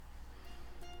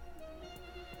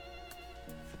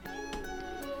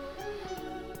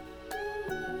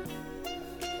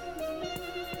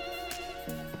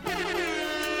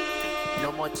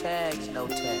tags, no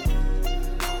tags.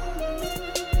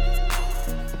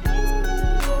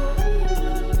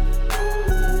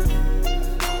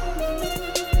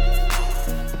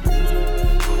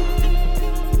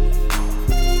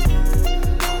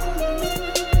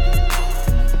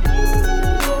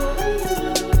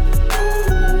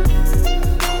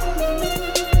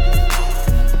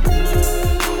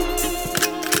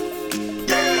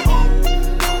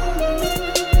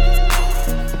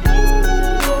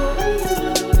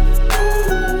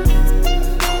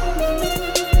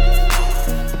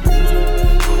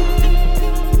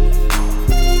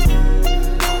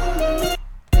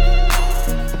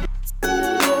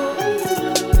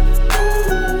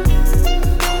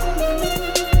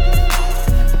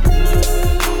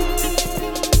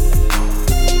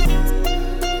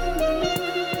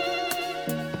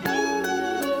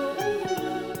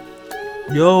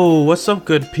 Yo, what's up,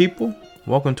 good people?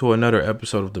 Welcome to another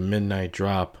episode of the Midnight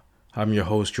Drop. I'm your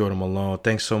host, Jordan Malone.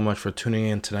 Thanks so much for tuning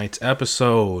in tonight's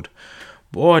episode.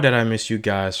 Boy, did I miss you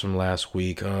guys from last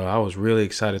week. I was really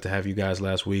excited to have you guys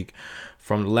last week.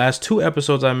 From the last two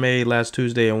episodes I made last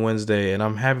Tuesday and Wednesday, and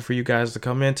I'm happy for you guys to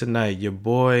come in tonight. Your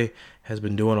boy has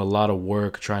been doing a lot of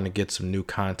work trying to get some new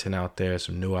content out there,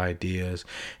 some new ideas.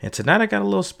 And tonight I got a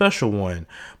little special one.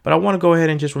 But I want to go ahead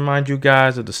and just remind you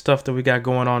guys of the stuff that we got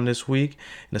going on this week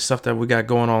and the stuff that we got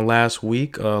going on last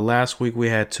week. Last week we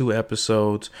had two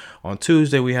episodes. On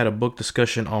Tuesday we had a book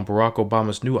discussion on Barack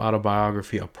Obama's new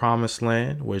autobiography, A Promised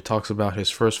Land, where he talks about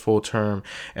his first full term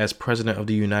as president of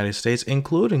the United States,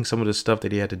 including some of the stuff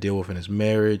that he had to deal with in his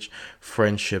marriage,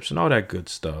 friendships, and all that good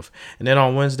stuff. And then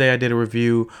on Wednesday I did a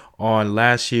review on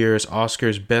last year's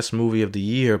Oscars Best Movie of the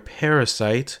Year,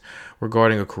 Parasite,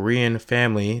 regarding a Korean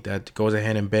family that goes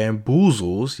ahead and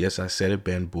bamboozles, yes, I said it,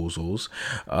 bamboozles,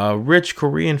 a rich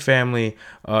Korean family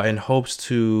in hopes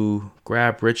to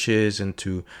grab riches and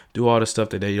to do all the stuff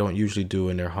that they don't usually do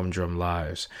in their humdrum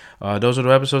lives. Those are the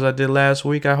episodes I did last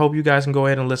week. I hope you guys can go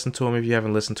ahead and listen to them if you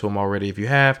haven't listened to them already. If you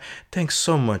have, thanks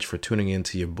so much for tuning in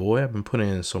to your boy. I've been putting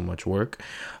in so much work.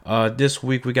 This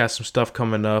week we got some stuff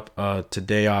coming up.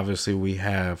 Today, obviously, we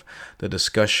have the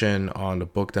discussion on the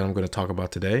book that I'm going to talk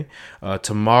about today.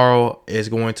 Tomorrow is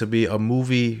going to be a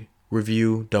movie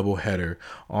review doubleheader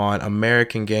on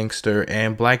American Gangster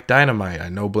and Black Dynamite. I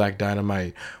know Black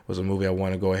Dynamite was a movie I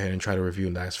want to go ahead and try to review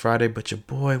last Friday, but your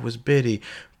boy was busy.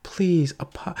 Please,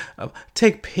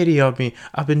 take pity on me.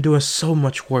 I've been doing so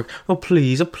much work. Oh,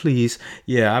 please.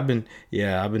 Yeah, I've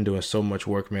been doing so much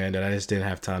work, man, that I just didn't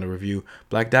have time to review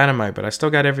Black Dynamite, but I still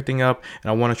got everything up, and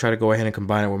I want to try to go ahead and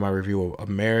combine it with my review of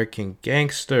American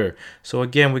Gangster. So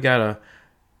again, we got a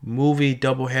movie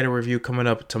doubleheader review coming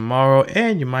up tomorrow,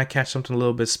 and you might catch something a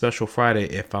little bit special Friday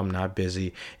if I'm not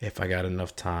busy, if I got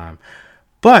enough time.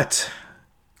 But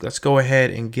let's go ahead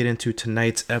and get into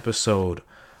tonight's episode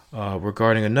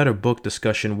regarding another book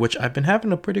discussion, which I've been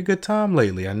having a pretty good time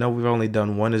lately. I know we've only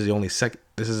done one. This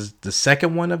is the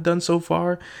second one I've done so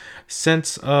far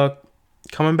since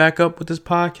coming back up with this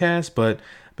podcast, but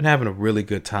I've been having a really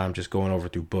good time just going over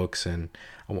through books, and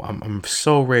I'm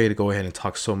so ready to go ahead and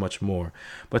talk so much more.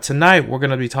 But tonight we're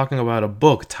going to be talking about a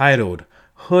book titled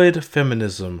Hood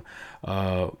Feminism,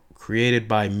 created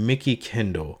by Mikki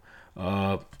Kendall.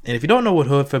 And if you don't know what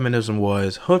Hood Feminism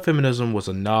was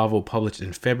a novel published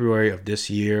in February of this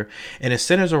year, and it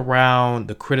centers around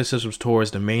the criticisms towards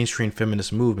the mainstream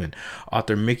feminist movement.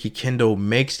 Author Mikki Kendall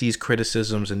makes these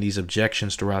criticisms and these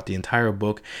objections throughout the entire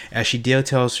book as she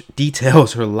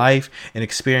details her life and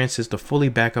experiences to fully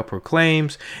back up her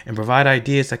claims and provide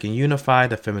ideas that can unify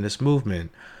the feminist movement.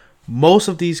 Most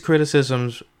of these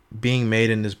criticisms being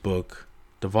made in this book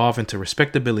devolve into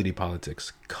respectability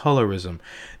politics, colorism,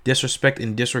 disrespect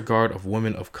and disregard of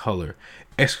women of color,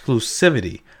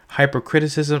 exclusivity,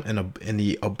 hypercriticism, and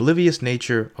the oblivious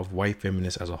nature of white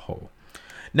feminists as a whole.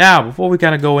 Now, before we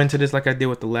kind of go into this like I did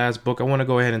with the last book, I want to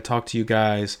go ahead and talk to you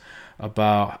guys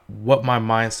about what my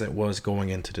mindset was going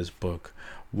into this book.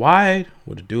 Why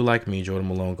would a dude like me, Jordan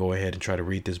Malone, go ahead and try to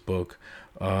read this book?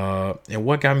 And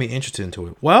what got me interested into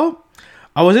it? Well,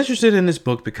 I was interested in this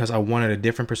book because I wanted a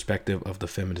different perspective of the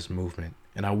feminist movement,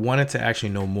 and I wanted to actually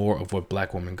know more of what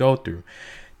black women go through.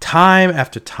 Time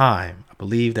after time, I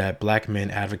believe that black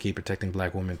men advocate protecting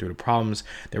black women through the problems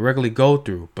they regularly go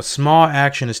through, but small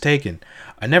action is taken.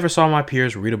 I never saw my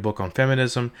peers read a book on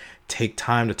feminism, take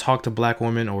time to talk to black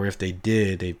women, or if they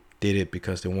did it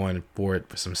because they wanted for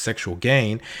some sexual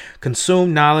gain,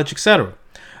 consume knowledge, etc.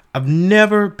 I've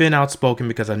never been outspoken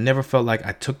because I never felt like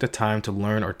I took the time to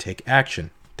learn or take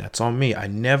action. That's on me. I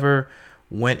never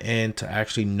went in to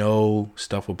actually know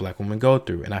stuff what black women go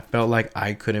through, and I felt like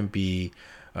I couldn't be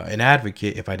an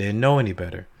advocate if I didn't know any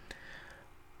better.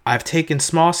 I've taken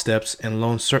small steps and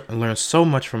learned so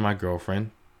much from my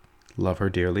girlfriend. Love her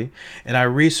dearly. And I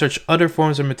researched other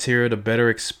forms of material to better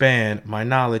expand my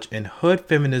knowledge, and hood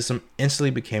feminism instantly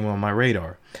became on my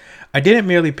radar. I didn't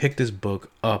merely pick this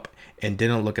book up and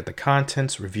didn't look at the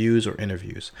contents, reviews, or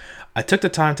interviews. I took the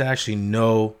time to actually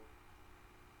know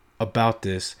about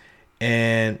this,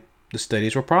 and the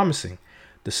studies were promising.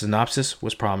 The synopsis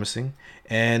was promising,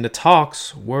 and the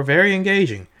talks were very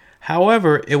engaging.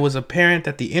 However, it was apparent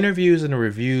that the interviews and the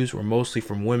reviews were mostly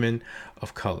from women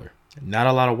of color. Not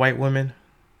a lot of white women,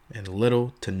 and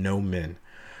little to no men.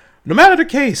 No matter the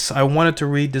case, I wanted to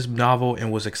read this novel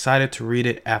and was excited to read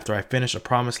it after I finished A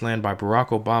Promised Land by Barack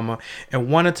Obama,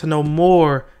 and wanted to know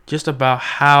more just about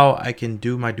how I can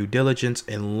do my due diligence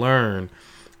and learn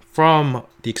from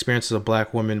the experiences of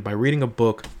black women by reading a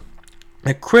book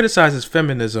that criticizes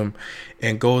feminism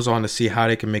and goes on to see how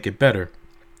they can make it better.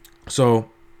 So,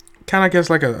 kind of guess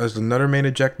as another main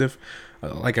objective,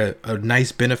 a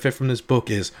nice benefit from this book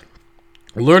is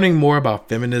learning more about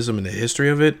feminism and the history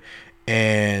of it,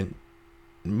 and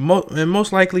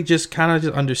most likely just kind of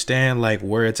just understand like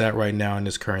where it's at right now in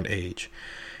this current age.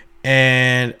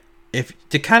 And if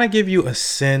to kind of give you a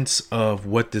sense of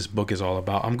what this book is all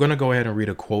about, I'm going to go ahead and read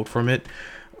a quote from it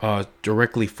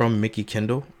directly from Mikki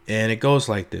Kendall, and it goes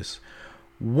like this.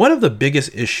 One of the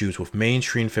biggest issues with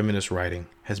mainstream feminist writing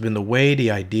has been the way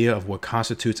the idea of what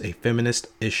constitutes a feminist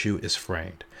issue is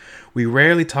framed. We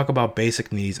rarely talk about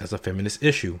basic needs as a feminist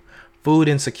issue. Food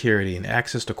insecurity and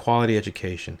access to quality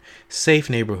education,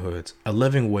 safe neighborhoods, a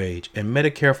living wage, and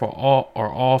Medicare for all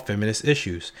are all feminist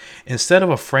issues. Instead of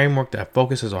a framework that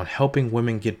focuses on helping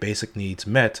women get basic needs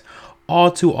met, all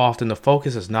too often the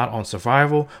focus is not on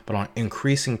survival, but on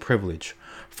increasing privilege.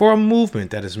 For a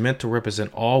movement that is meant to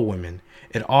represent all women,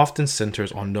 it often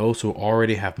centers on those who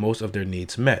already have most of their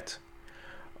needs met.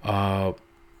 And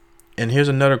here's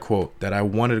another quote that I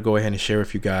wanted to go ahead and share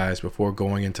with you guys before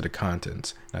going into the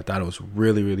contents. I thought it was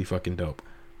really, really fucking dope.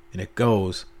 And it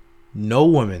goes, no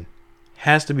woman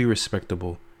has to be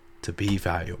respectable to be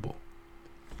valuable.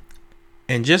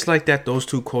 And just like that, those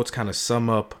two quotes kind of sum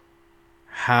up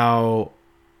how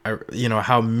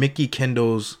Mikki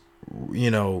Kendall's,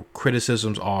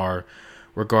 criticisms are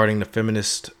regarding the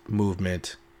feminist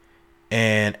movement.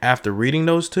 And after reading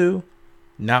those two,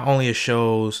 not only it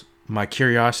shows my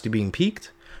curiosity being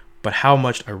piqued, but how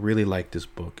much I really like this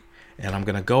book. And I'm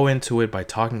going to go into it by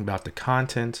talking about the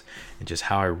content and just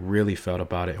how I really felt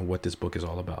about it and what this book is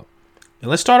all about. And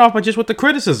let's start off with the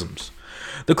criticisms.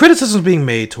 The criticisms being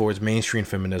made towards mainstream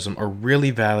feminism are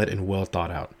really valid and well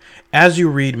thought out. As you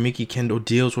read, Mikki Kendall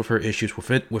deals with her issues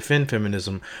within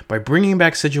feminism by bringing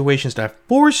back situations that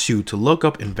force you to look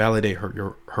up and validate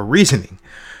her reasoning.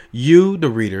 You, the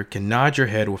reader, can nod your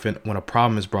head when a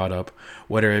problem is brought up,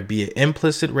 whether it be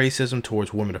implicit racism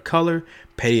towards women of color,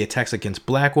 petty attacks against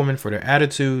black women for their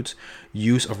attitudes,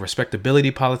 use of respectability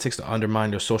politics to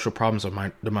undermine the social problems of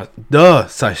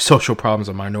social problems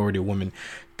of minority women.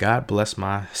 God bless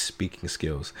my speaking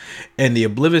skills. And the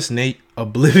oblivious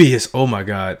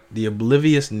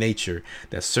nature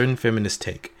that certain feminists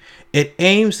take. It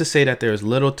aims to say that there is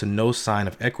little to no sign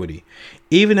of equity,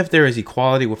 even if there is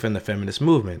equality within the feminist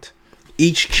movement.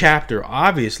 Each chapter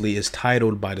obviously is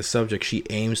titled by the subject she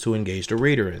aims to engage the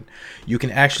reader in. You can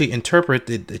actually interpret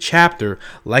the chapter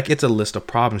like it's a list of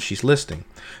problems she's listing.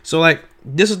 So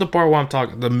this is the part where I'm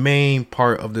talking, the main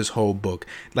part of this whole book.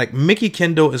 Mikki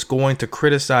Kendall is going to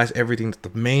criticize everything that the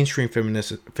mainstream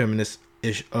feminist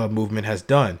movement has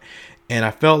done. And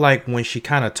I felt like when she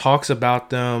kind of talks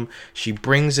about them, she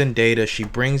brings in data, she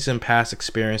brings in past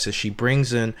experiences, she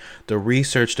brings in the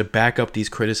research to back up these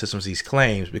criticisms, these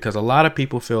claims. Because a lot of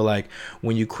people feel like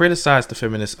when you criticize the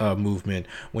feminist movement,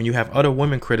 when you have other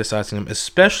women criticizing them,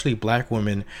 especially black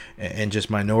women and just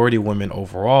minority women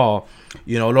overall,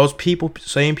 those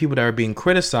same people that are being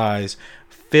criticized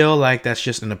feel like that's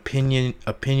just an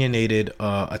opinionated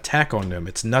attack on them.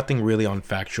 It's nothing really on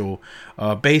factual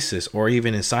basis or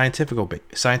even in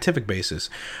scientific basis.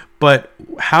 But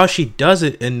how she does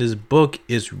it in this book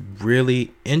is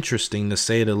really interesting, to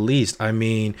say the least. I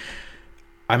mean,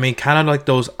 kind of like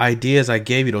those ideas I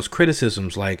gave you, those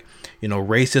criticisms,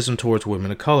 racism towards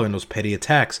women of color and those petty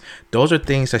attacks. Those are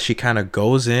things that she kind of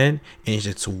goes in, and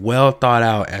it's well thought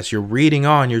out. As you're reading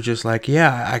on, you're just like,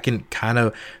 yeah, I can kind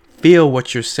of feel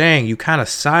what you're saying. You kind of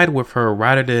side with her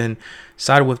rather than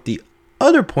side with the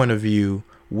other point of view,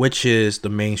 which is the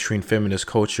mainstream feminist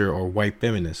culture or white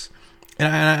feminists.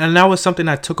 And that was something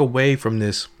I took away from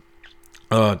this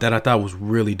that I thought was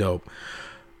really dope.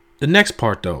 The next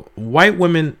part, though, white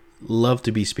women love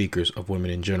to be speakers of women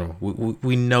in general.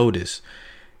 We know this.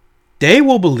 They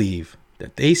will believe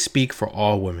that they speak for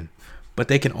all women, but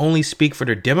they can only speak for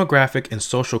their demographic and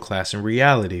social class in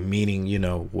reality, meaning,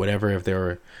 whatever, if there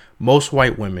are most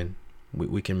white women,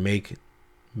 we can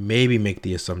maybe make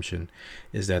the assumption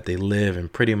is that they live in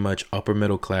pretty much upper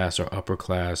middle class or upper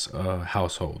class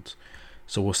households.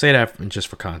 So we'll say that just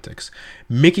for context.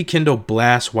 Mikki Kendall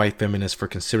blasts white feminists for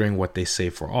considering what they say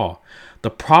for all.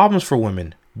 The problems for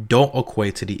women don't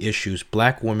equate to the issues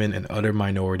black women and other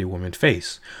minority women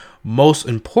face. Most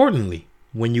importantly,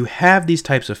 when you have these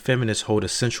types of feminists hold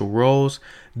essential roles,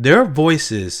 their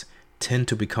voices tend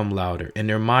to become louder and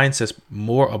their mindsets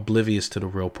more oblivious to the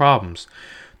real problems.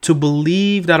 To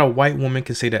believe that a white woman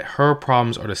can say that her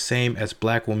problems are the same as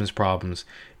black women's problems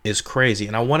is crazy.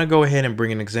 And I want to go ahead and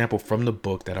bring an example from the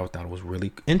book that I thought was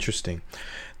really interesting.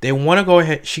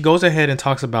 She goes ahead and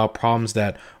talks about problems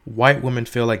that white women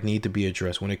feel like need to be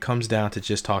addressed when it comes down to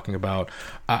just talking about,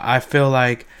 I feel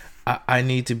like I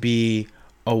need to be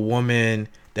a woman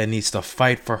that needs to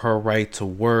fight for her right to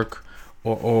work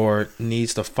or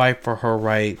needs to fight for her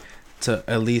right to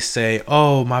at least say,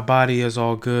 oh, my body is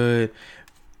all good.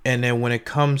 And then when it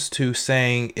comes to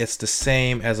saying it's the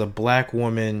same as a black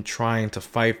woman trying to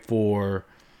fight for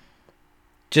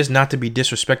just not to be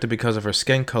disrespected because of her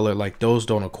skin color, like those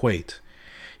don't equate.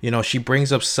 She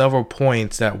brings up several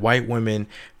points that white women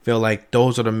feel like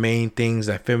those are the main things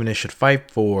that feminists should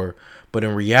fight for. But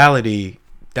in reality,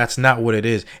 that's not what it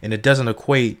is. And it doesn't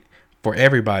equate for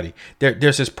everybody.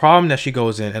 There's this problem that she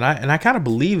goes in, and I kind of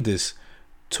believe this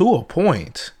to a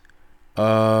point.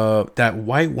 That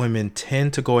white women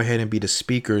tend to go ahead and be the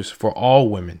speakers for all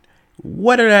women,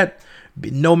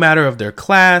 no matter of their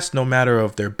class, no matter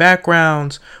of their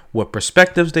backgrounds, what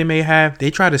perspectives they may have,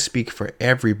 they try to speak for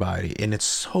everybody. And it's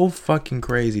so fucking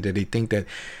crazy that they think that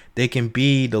they can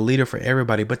be the leader for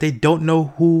everybody, but they don't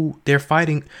know who they're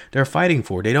fighting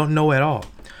for. They don't know at all.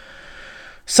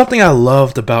 Something I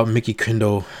loved about Mikki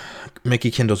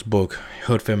Kendall's book,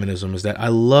 Hood Feminism, is that I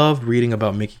loved reading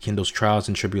about Mikki Kendall's trials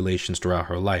and tribulations throughout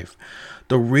her life.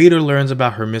 The reader learns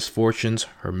about her misfortunes,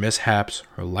 her mishaps,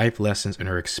 her life lessons, and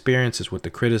her experiences with the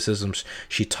criticisms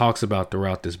she talks about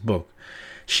throughout this book.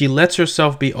 She lets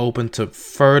herself be open to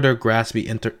further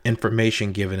grasping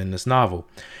information given in this novel.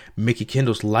 Mikki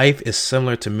Kendall's life is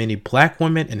similar to many black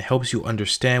women and helps you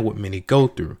understand what many go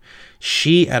through.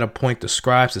 She, at a point,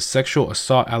 describes the sexual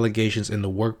assault allegations in the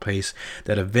workplace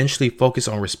that eventually focus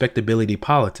on respectability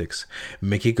politics.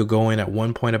 Mikki could go in at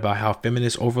one point about how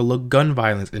feminists overlook gun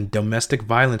violence and domestic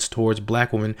violence towards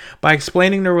black women by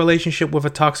explaining her relationship with a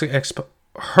toxic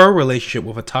ex-husband.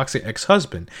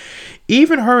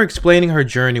 Even her explaining her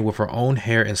journey with her own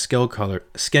hair and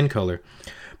skin color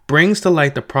brings to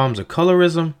light the problems of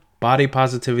colorism, body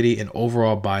positivity, and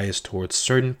overall bias towards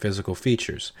certain physical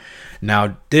features.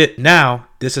 Now,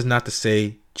 this is not to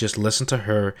say just listen to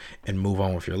her and move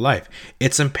on with your life.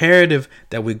 It's imperative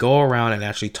that we go around and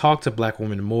actually talk to black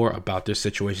women more about their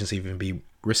situations, even be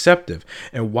receptive.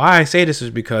 And why I say this is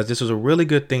because this is a really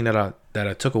good thing that I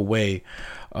took away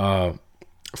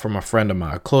from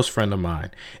a close friend of mine,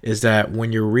 is that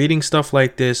when you're reading stuff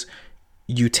like this,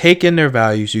 you take in their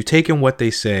values, you take in what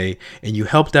they say, and you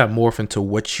help that morph into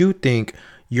what you think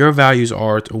your values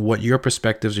are, or what your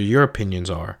perspectives or your opinions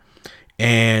are.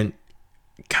 And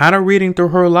kind of reading through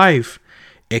her life,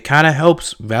 it kind of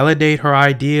helps validate her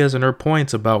ideas and her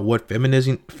points about what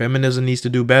feminism needs to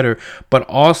do better, but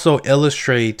also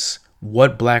illustrates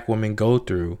what black women go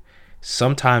through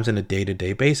sometimes in a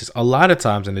day-to-day basis, a lot of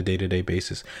times in a day-to-day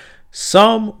basis.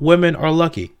 Some women are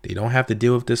lucky. They don't have to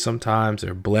deal with this sometimes.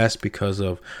 They're blessed because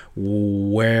of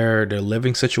where their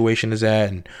living situation is at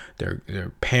and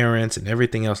their parents and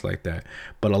everything else like that.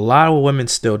 But a lot of women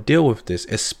still deal with this,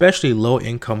 especially low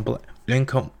income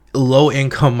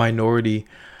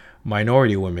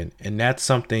minority women. And that's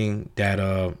something that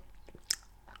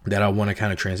I want to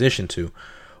kind of transition to.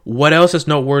 What else is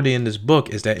noteworthy in this book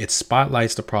is that it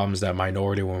spotlights the problems that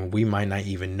minority women we might not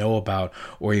even know about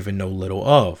or even know little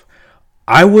of.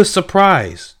 I was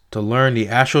surprised to learn the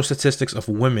actual statistics of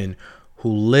women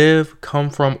who live,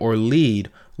 come from, or lead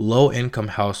low-income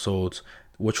households,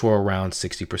 which were around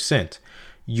 60%.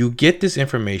 You get this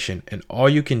information, and all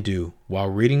you can do while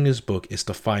reading this book is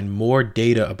to find more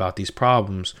data about these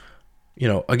problems,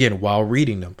 again, while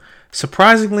reading them.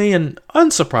 Surprisingly and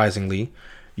unsurprisingly,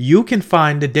 you can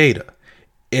find the data.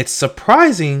 It's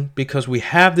surprising because we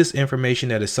have this information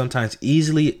that is sometimes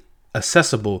easily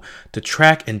accessible to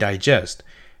track and digest.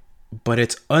 But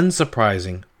it's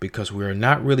unsurprising because we are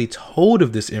not really told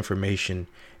of this information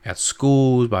at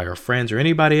schools, by our friends, or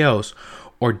anybody else,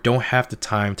 or don't have the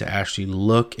time to actually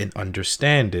look and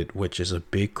understand it, which is a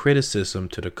big criticism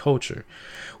to the culture.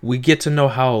 We get to know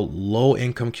how low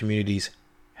income communities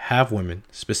have women,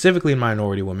 specifically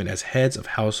minority women, as heads of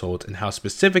households, and how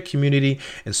specific community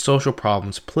and social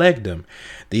problems plague them.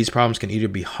 These problems can either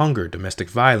be hunger, domestic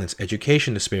violence,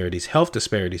 education disparities, health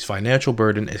disparities, financial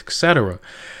burden, etc.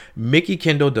 Mikki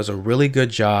Kendall does a really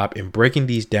good job in breaking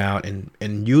these down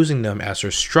and using them as her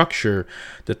structure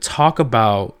to talk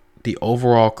about the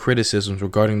overall criticisms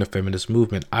regarding the feminist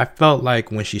movement. I felt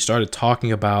like when she started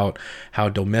talking about how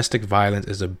domestic violence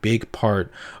is a big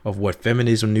part of what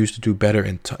feminism needs to do better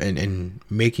in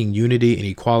making unity and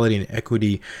equality and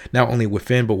equity, not only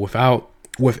within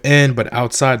but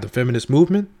outside the feminist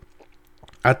movement,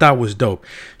 I thought was dope.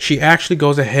 She actually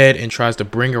goes ahead and tries to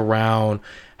bring around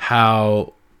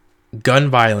how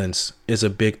gun violence is a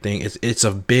big thing. It's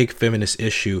a big feminist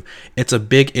issue. It's a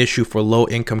big issue for low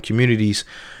income communities,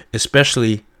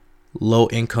 especially low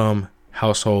income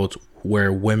households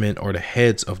where women are the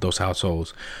heads of those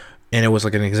households. And it was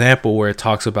like an example where it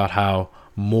talks about how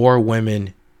more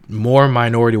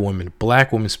minority women,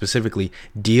 black women specifically,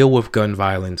 deal with gun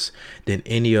violence than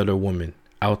any other woman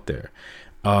out there.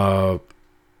 And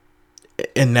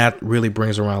that really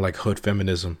brings around like hood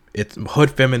feminism.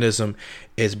 Hood feminism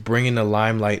is bringing the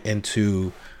limelight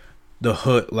into the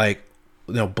hood, like,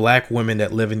 black women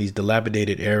that live in these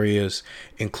dilapidated areas,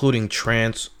 including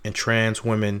trans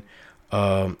women,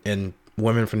 and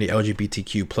women from the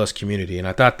LGBTQ plus community. And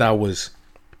I thought that was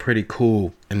pretty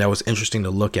cool, and that was interesting to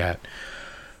look at.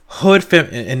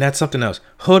 And that's something else.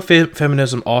 Hood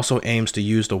feminism also aims to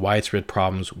use the widespread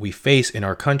problems we face in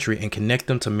our country and connect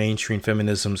them to mainstream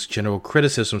feminism's general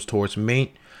criticisms towards we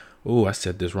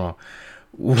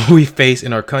face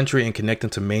in our country and connect them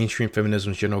to mainstream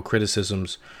feminism's general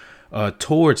criticisms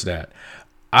towards that.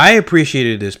 I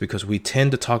appreciated this because we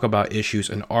tend to talk about issues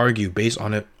and argue based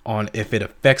on if it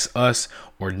affects us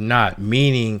or not.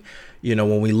 Meaning,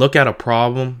 when we look at a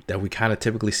problem that we kind of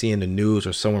typically see in the news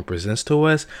or someone presents to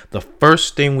us, the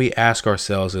first thing we ask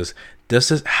ourselves is,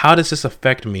 how does this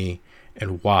affect me,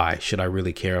 and why should I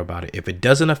really care about it? If it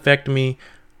doesn't affect me,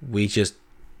 we just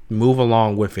move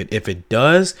along with it. If it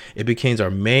does, it becomes our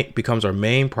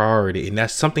main priority, and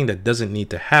that's something that doesn't need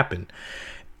to happen.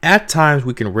 At times,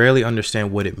 we can rarely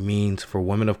understand what it means for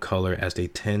women of color, as they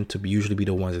tend to usually be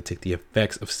the ones that take the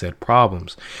effects of said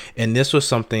problems. And this was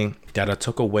something that I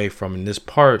took away from in this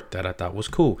part that I thought was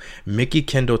cool. Mikki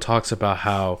Kendall talks about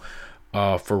how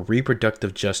for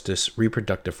reproductive justice,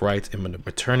 reproductive rights, and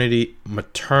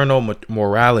maternal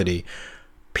morality,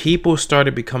 people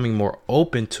started becoming more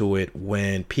open to it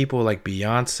when people like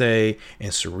Beyonce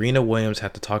and Serena Williams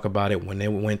had to talk about it when they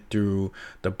went through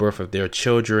the birth of their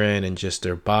children and just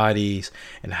their bodies,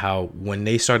 and how when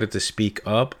they started to speak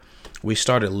up, we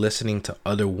started listening to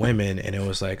other women, and it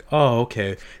was like, oh,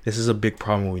 okay, this is a big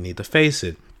problem. We need to face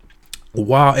it.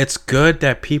 While it's good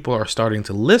that people are starting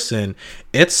to listen,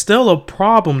 it's still a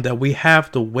problem that we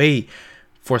have to wait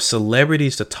for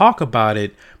celebrities to talk about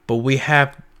it, but we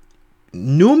have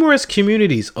numerous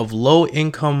communities of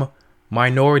low-income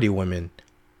minority women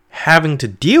having to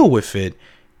deal with it,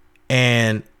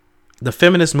 and the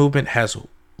feminist movement has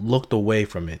looked away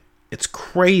from it. It's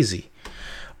crazy.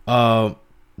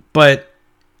 But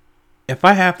if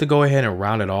I have to go ahead and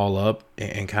round it all up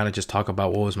and kind of just talk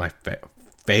about what was my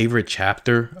favorite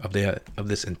chapter of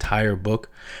this entire book,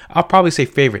 I'll probably say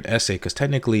favorite essay, because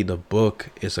technically the book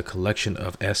is a collection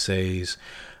of essays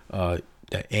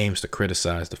that aims to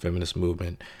criticize the feminist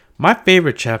movement. My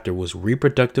favorite chapter was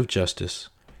reproductive justice,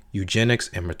 eugenics,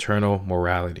 and maternal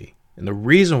morality. And the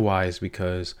reason why is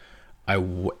because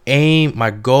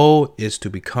my goal is to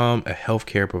become a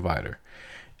healthcare provider.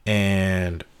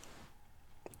 And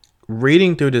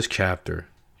reading through this chapter,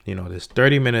 there's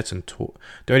 30 minutes and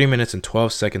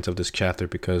 12 seconds of this chapter,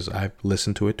 because I've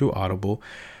listened to it through Audible.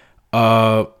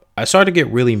 I started to get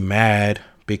really mad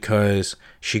because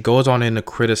she goes on in to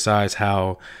criticize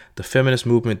how the feminist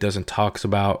movement doesn't talk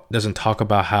about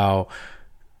how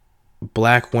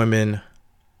black women,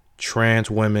 trans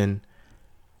women,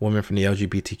 women from the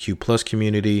LGBTQ plus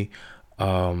community,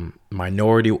 other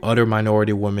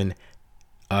minority women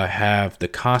have the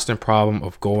constant problem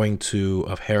of going to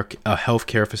a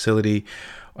healthcare facility,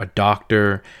 a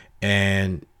doctor,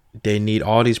 and they need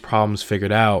all these problems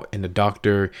figured out, and the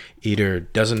doctor either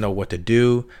doesn't know what to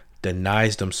do,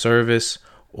 denies them service,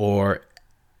 or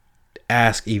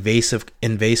ask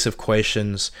invasive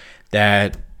questions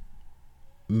that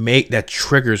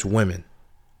triggers women.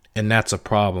 And that's a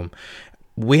problem.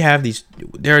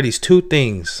 There are these two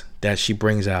things that she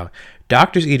brings out.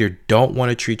 Doctors either don't want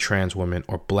to treat trans women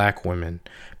or black women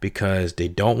because they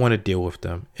don't want to deal with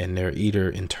them, and they're either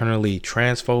internally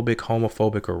transphobic,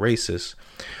 homophobic, or racist,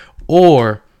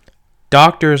 or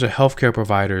doctors or healthcare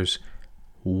providers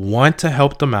want to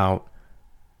help them out,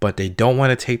 but they don't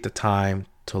want to take the time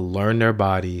to learn their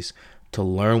bodies, to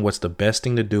learn what's the best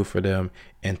thing to do for them,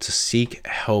 and to seek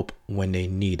help when they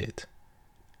need it.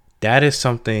 That is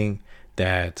something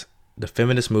that the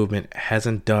feminist movement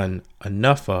hasn't done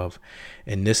enough of,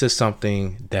 and this is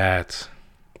something that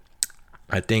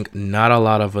I think not a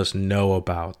lot of us know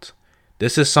about.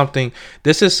 This is something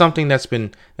that's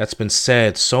been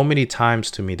said so many times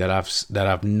to me that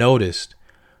I've noticed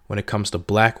when it comes to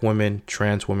black women,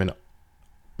 trans women,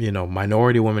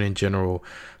 minority women in general,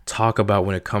 talk about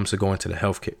when it comes to going to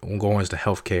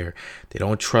healthcare. They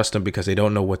don't trust them because they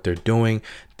don't know what they're doing.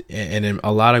 And then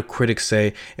a lot of critics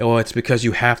say, "Oh, it's because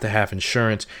you have to have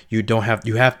insurance. If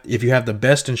you have the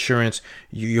best insurance,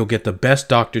 you'll get the best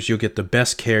doctors, you'll get the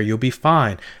best care, you'll be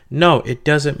fine." No, it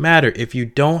doesn't matter. If you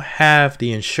don't have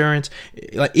the insurance,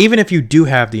 like even if you do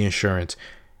have the insurance,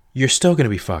 you're still going to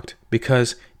be fucked,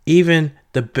 because even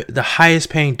the highest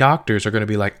paying doctors are going to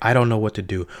be like, "I don't know what to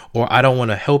do," or "I don't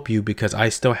want to help you because I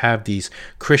still have these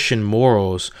Christian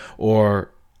morals,"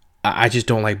 or "I just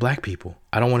don't like black people.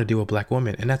 I don't want to deal with black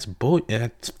women." And that's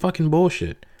fucking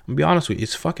bullshit. I'm gonna be honest with you,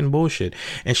 it's fucking bullshit.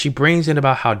 And she brings in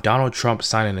about how Donald Trump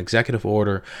signed an executive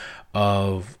order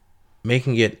of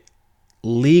making it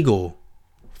legal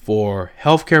for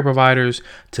healthcare providers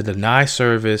to deny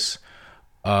service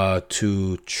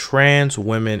to trans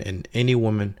women and any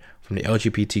woman from the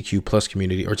LGBTQ plus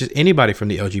community, or just anybody from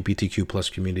the LGBTQ plus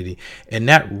community. And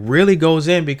that really goes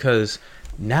in because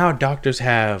now doctors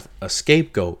have a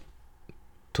scapegoat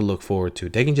to look forward to.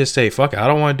 They can just say, "Fuck it, I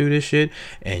don't want to do this shit,"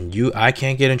 and I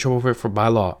can't get in trouble for it by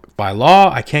law. By law,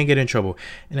 I can't get in trouble.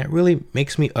 And that really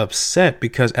makes me upset,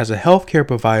 because as a healthcare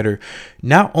provider,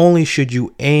 not only should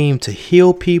you aim to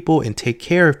heal people and take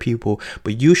care of people,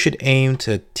 but you should aim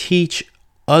to teach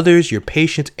others, your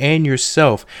patients, and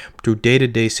yourself through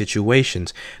day-to-day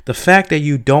situations. The fact that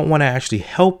you don't want to actually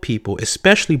help people,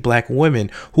 especially black women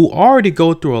who already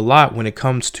go through a lot when it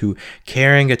comes to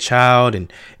carrying a child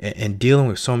and dealing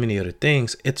with so many other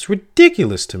things, it's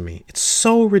ridiculous to me. It's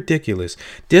so ridiculous.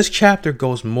 This chapter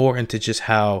goes more into just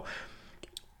how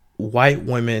white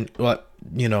women,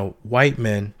 white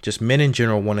men, just men in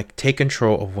general, want to take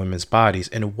control of women's bodies,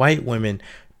 and white women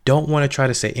don't want to try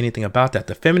to say anything about that.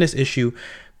 The feminist issue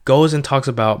goes and talks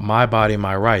about my body,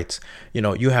 my rights.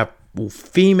 You have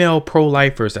female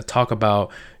pro-lifers that talk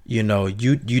about, you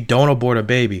don't abort a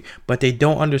baby, but they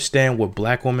don't understand what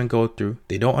black women go through.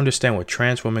 They don't understand what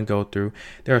trans women go through.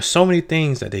 There are so many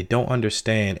things that they don't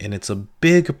understand, and it's a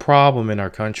big problem in our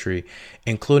country,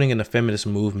 including in the feminist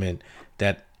movement,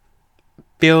 that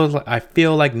I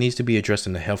feel like needs to be addressed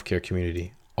in the healthcare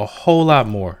community a whole lot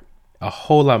more.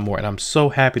 And I'm so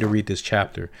happy to read this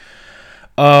chapter.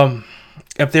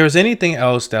 If there's anything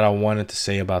else that I wanted to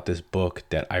say about this book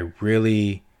that I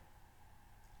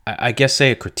guess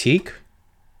say a critique,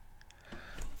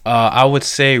 I would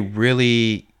say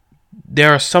really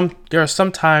there are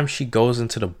some times she goes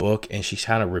into the book and she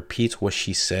kind of repeats what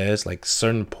she says, like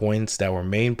certain points that were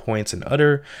main points in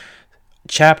other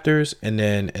chapters, and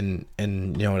then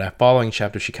that following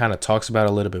chapter she kind of talks about it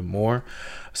a little bit more.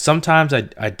 Sometimes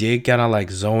I did kind of like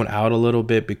zone out a little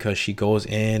bit because she goes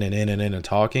in and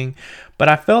talking, but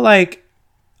I felt like,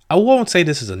 I won't say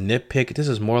this is a nitpick, this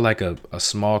is more like a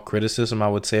small criticism I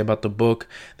would say about the book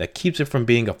that keeps it from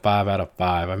being a 5 out of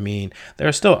 5. I mean, there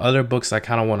are still other books I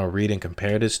kind of want to read and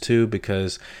compare this to,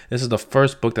 because this is the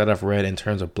first book that I've read in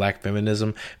terms of black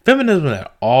feminism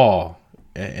at all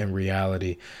in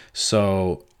reality.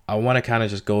 So I want to kind of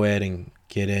just go ahead and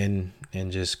get in and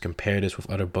just compare this with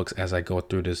other books as I go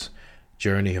through this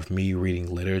journey of me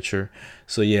reading literature.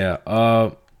 So yeah,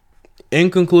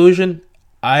 in conclusion,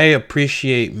 I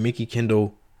appreciate Mikki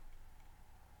Kendall,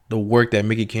 the work that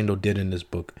Mikki Kendall did in this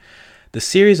book. The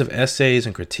series of essays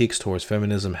and critiques towards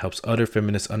feminism helps other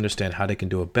feminists understand how they can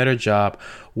do a better job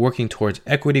working towards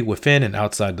equity within and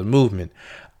outside the movement.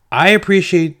 I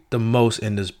appreciate the most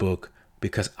in this book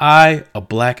because I, a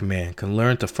black man, can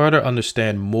learn to further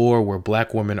understand more where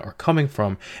black women are coming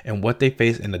from and what they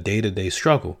face in the day-to-day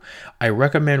struggle. I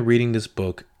recommend reading this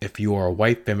book if you are a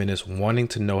white feminist wanting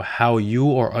to know how you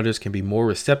or others can be more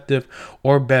receptive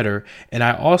or better. And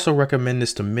I also recommend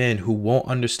this to men who won't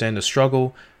understand the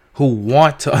struggle, who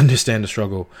want to understand the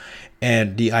struggle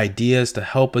and the ideas to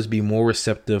help us be more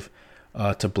receptive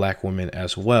to black women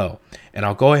as well. And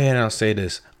I'll go ahead and I'll say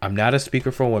this. I'm not a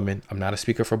speaker for women. I'm not a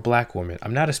speaker for black women.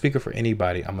 I'm not a speaker for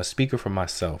anybody. I'm a speaker for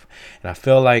myself. And I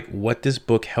feel like what this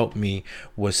book helped me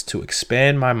was to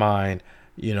expand my mind,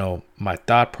 my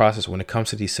thought process when it comes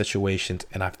to these situations.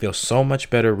 And I feel so much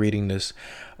better reading this,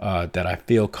 that I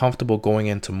feel comfortable going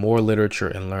into more literature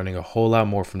and learning a whole lot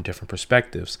more from different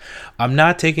perspectives. I'm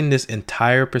not taking this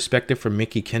entire perspective from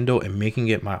Mikki Kendall and making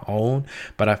it my own,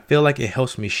 but I feel like it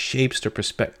helps me shape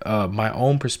my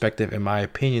own perspective and my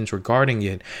opinions regarding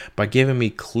it by giving me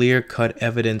clear-cut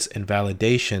evidence and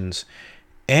validations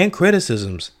and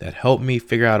criticisms that help me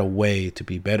figure out a way to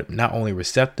be better, not only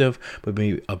receptive, but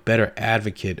be a better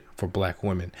advocate for black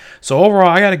women. So overall,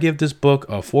 I got to give this book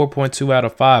a 4.2 out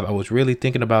of 5. I was really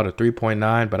thinking about a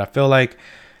 3.9, but I feel like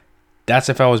that's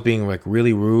if I was being like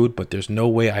really rude, but there's no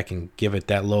way I can give it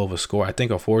that low of a score. I think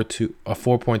a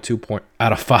 4.2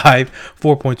 out of 5,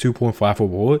 4.2.5 for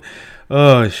what?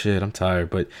 Oh shit, I'm tired.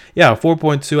 But yeah, a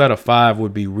 4.2 out of 5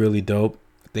 would be really dope.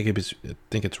 I think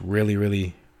it's really,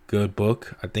 really good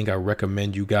book. I think I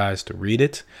recommend you guys to read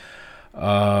it.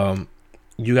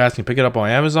 You guys can pick it up on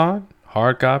Amazon,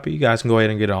 hard copy. You guys can go ahead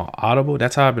and get it on Audible.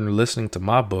 That's how I've been listening to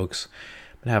my books.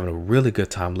 Been having a really good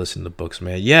time listening to books,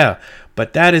 man. Yeah,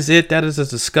 but that is it. That is a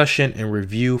discussion and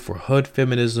review for Hood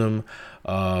Feminism,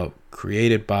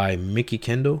 created by Mikki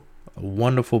Kendall. A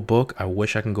wonderful book. I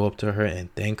wish I can go up to her and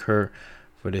thank her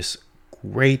for this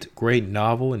great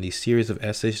novel and these series of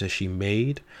essays that she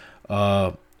made.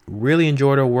 Really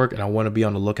enjoyed her work, and I want to be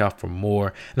on the lookout for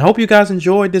more. And I hope you guys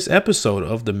enjoyed this episode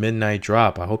of the Midnight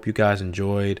Drop. I hope you guys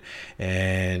enjoyed,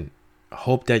 and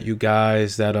hope that you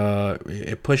guys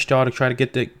it pushed y'all to try to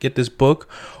get this book,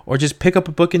 or just pick up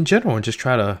a book in general and just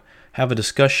try to have a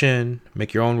discussion,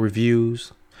 make your own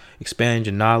reviews, expand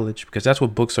your knowledge, because that's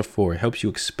what books are for. It helps you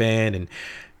expand and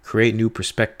create new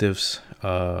perspectives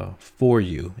for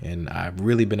you. And I've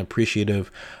really been appreciative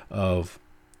of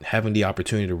having the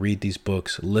opportunity to read these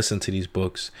books, listen to these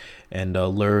books, and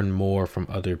learn more from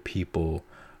other people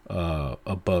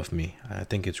above me. I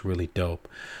think it's really dope.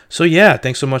 So yeah,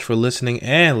 thanks so much for listening,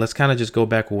 and let's kind of just go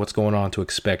back with what's going on to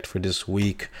expect for this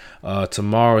week.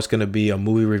 Tomorrow is going to be a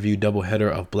movie review doubleheader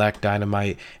of Black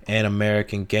Dynamite and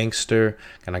American Gangster,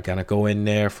 and I gotta go in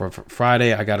there for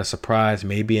Friday. I got a surprise,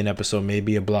 maybe an episode,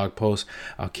 maybe a blog post.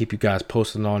 I'll keep you guys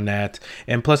posted on that.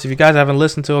 And plus, if you guys haven't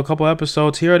listened to a couple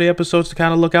episodes, here are the episodes to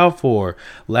kind of look out for.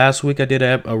 Last week I did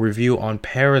a review on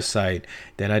Parasite.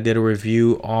 Then I did a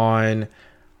review on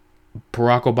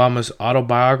Barack Obama's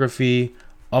autobiography,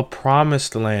 A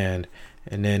Promised Land.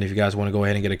 And then if you guys want to go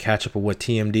ahead and get a catch up of what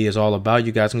TMD is all about,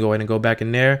 you guys can go ahead and go back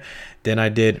in there. Then I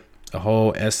did a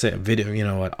whole essay,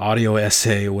 video, an audio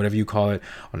essay, or whatever you call it,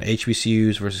 on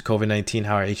HBCUs versus COVID-19,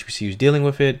 how our HBCUs is dealing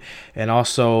with it. And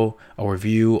also a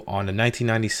review on the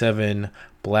 1997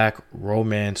 Black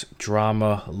romance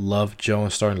drama Love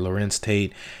Jones, starring Lorenz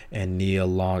Tate and Nia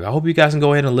Long. I hope you guys can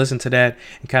go ahead and listen to that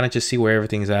and kind of just see where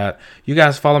everything's at. You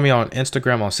guys follow me on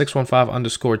Instagram on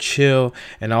 615_chill,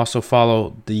 and also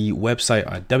follow the website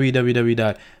at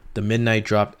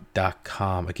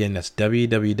www.themidnightdrop.com. Again, that's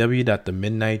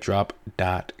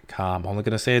www.themidnightdrop.com. I'm only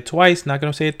going to say it twice, not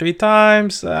going to say it 3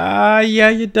 times. Yeah,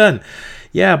 you're done.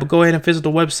 Yeah, but go ahead and visit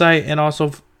the website, and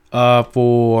also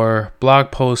for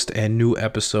blog posts and new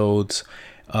episodes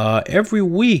every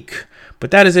week.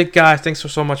 But that is it, guys. Thanks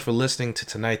so much for listening to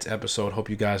tonight's episode. Hope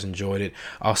you guys enjoyed it.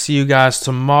 I'll see you guys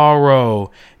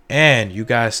tomorrow, and you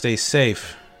guys stay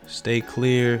safe, stay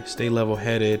clear, stay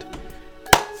level-headed,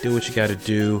 do what you gotta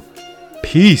do.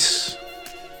 Peace.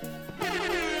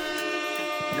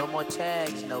 No more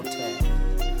tags, no tags.